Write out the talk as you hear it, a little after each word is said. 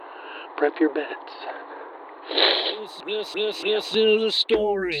Prep your beds. This is a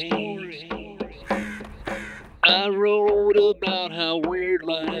story I wrote about how weird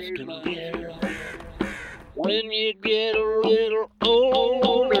life can get when you get a little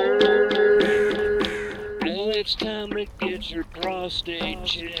older. Now it's time to get your prostate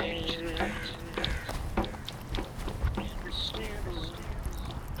checked.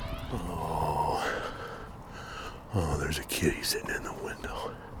 Oh, there's a kitty sitting in the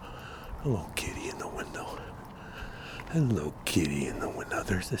window. Hello, kitty in the window. Hello, kitty in the window.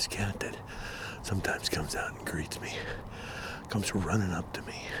 There's this cat that sometimes comes out and greets me. Comes running up to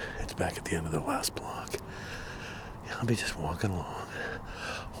me. It's back at the end of the last block. I'll be just walking along.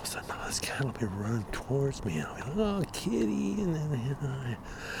 All of a sudden, this cat will be running towards me. And I'll be like, oh, kitty. And then I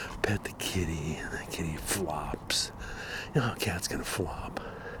pet the kitty, and the kitty flops. You know how a cat's going to flop.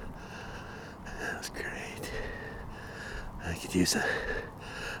 That's great. I could use a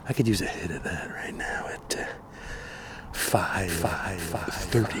hit of that right now at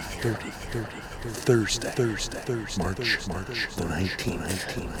 5:30 Thursday, March the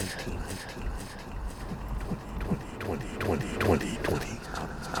 19th, 2020.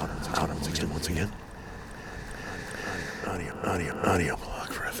 Out once again. Audio blog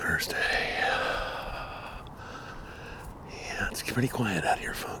for a Thursday. Yeah, it's pretty quiet out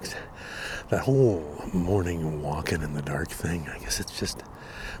here, folks. That whole morning walking in the dark thing, I guess it's just,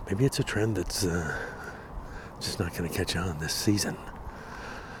 maybe it's a trend that's just not going to catch on this season.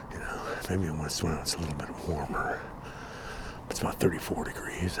 You know, maybe when it's a little bit warmer. It's about 34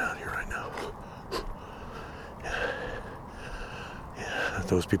 degrees out here right now. Yeah,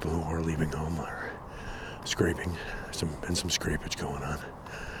 those people who are leaving home are scraping. Been some scrapage going on.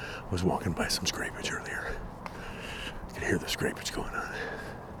 I was walking by some scrapage earlier. I could hear the scrapage going on. I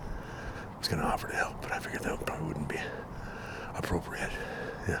was going to offer to help, but I figured that probably wouldn't be appropriate.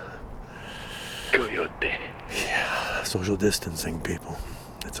 Yeah. Coyote. Yeah, social distancing, people.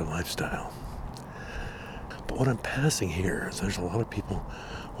 It's a lifestyle. But what I'm passing here is there's a lot of people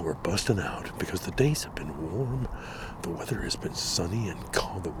who are busting out because the days have been warm, the weather has been sunny and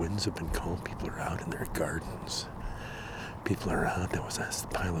calm, the winds have been calm. People are out in their gardens. People are out. There was a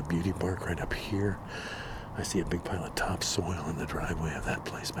pile of beauty bark right up here. I see a big pile of topsoil in the driveway of that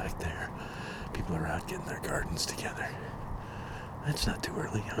place back there. People are out getting their gardens together. It's not too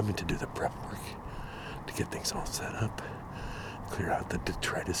early. I'm in to do the prep work to get things all set up, clear out the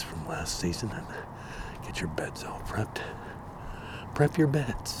detritus from last season, and get your beds all prepped. Prep your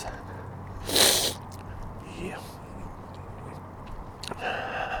beds. Yeah.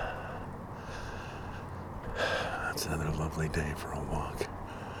 That's another lovely day for a walk.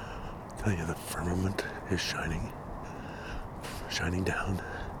 Tell you, the firmament is shining down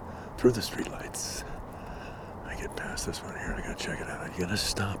through the streetlights. I get past this one here, I gotta check it out. You gotta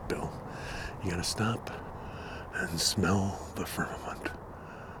stop, Bill. You gotta stop and smell the firmament.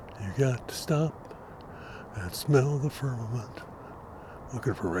 You got to stop and smell the firmament.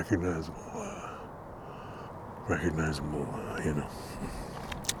 Looking for recognizable,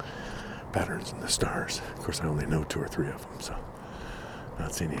 patterns in the stars. Of course, I only know 2 or 3 of them, so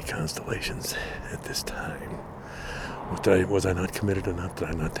not seeing any constellations at this time. Was I not committed enough? Did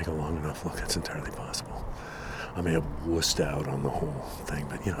I not take a long enough look? It's entirely possible. I may have wussed out on the whole thing,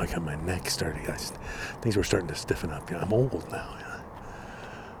 but I got my neck starting. Things were starting to stiffen up. I'm old now.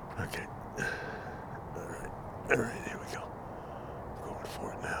 Okay. All right. Here we go. I'm going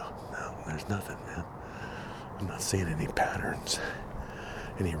for it now. No, there's nothing, man. I'm not seeing any patterns,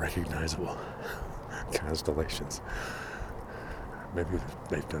 any recognizable constellations. Maybe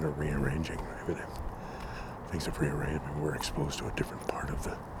they've done a rearranging. Maybe things have rearranged. Maybe we're exposed to a different part of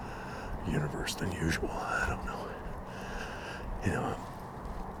the universe than usual. I don't know.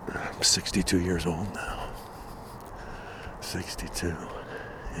 I'm 62 years old now. 62.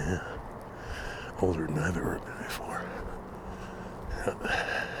 Yeah. Older than I've ever been before.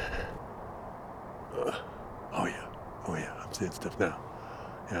 Oh yeah. I'm seeing stuff now.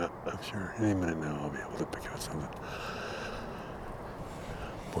 Yeah, I'm sure any minute now I'll be able to pick out something.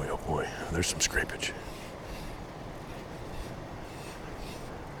 Boy, oh boy, there's some scrapage.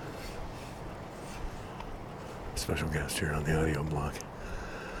 Special guest here on the audio blog.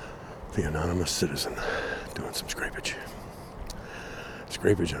 The anonymous citizen doing some scrapage.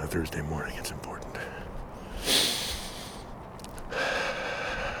 Scrapage on a Thursday morning, it's important.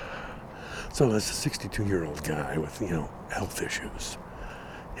 So as a 62-year-old guy with, health issues,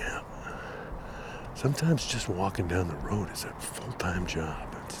 yeah, sometimes just walking down the road is a full-time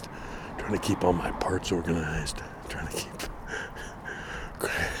job. It's trying to keep all my parts organized, trying to keep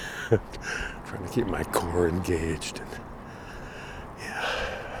my core engaged, and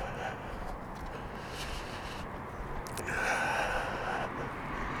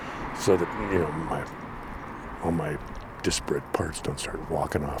so that, all my disparate parts don't start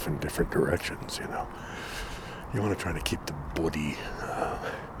walking off in different directions, You want to try to keep the body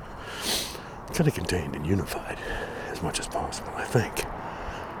kind of contained and unified as much as possible, I think.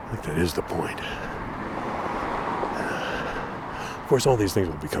 I think that is the point. Of course, all these things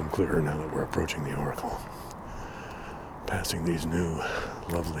will become clearer now that we're approaching the Oracle. Passing these new,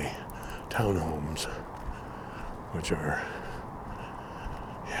 lovely townhomes, which are,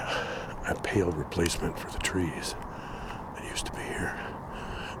 a pale replacement for the trees that used to be here.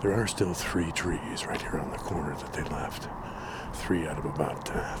 There are still 3 trees right here on the corner that they left. 3 out of about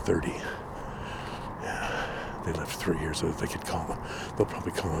 30. Yeah, they left 3 here so that they could call them. They'll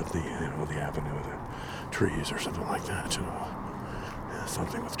probably call it the Avenue of the Trees or something like that. Yeah,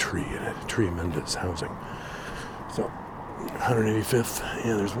 something with tree in it. Tree Mendes housing. So, 185th.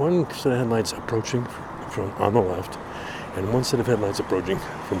 Yeah, there's one set of headlights approaching from on the left, and one set of headlights approaching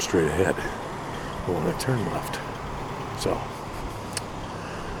from straight ahead. But when I turn left, so.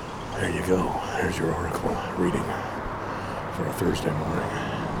 There you go. There's your Oracle reading for a Thursday morning.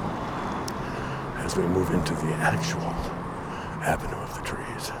 As we move into the actual Avenue of the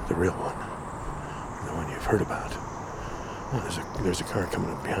Trees, the real one, the one you've heard about. Oh, there's a car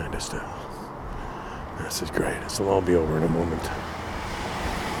coming up behind us now. This is great. This will all be over in a moment.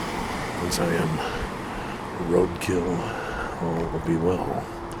 Once I am roadkill, all will be well,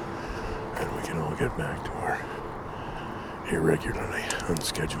 and we can all get back to our irregularly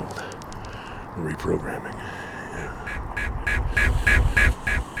unscheduled reprogramming. Yeah.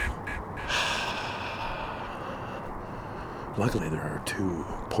 Luckily, there are 2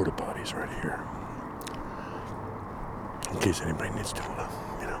 porta potties right here, in case anybody needs to,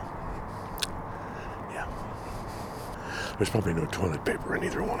 yeah. There's probably no toilet paper in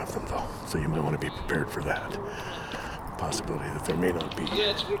either one of them, though, so you might want to be prepared for that possibility that there may not be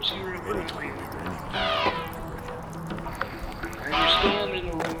any toilet paper anywhere. You're standing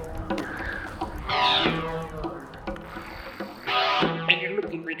alone, and you're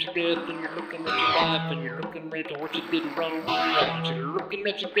looking at your death, and you're looking at your life, and you're looking at what you did wrong and right. You're looking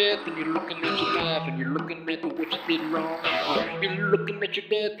at your death, and you're looking at your life, and you're looking at what you did wrong and right. You're looking at your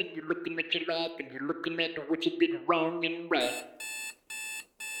death, and you're looking at your life, and you're looking at what you did wrong and right.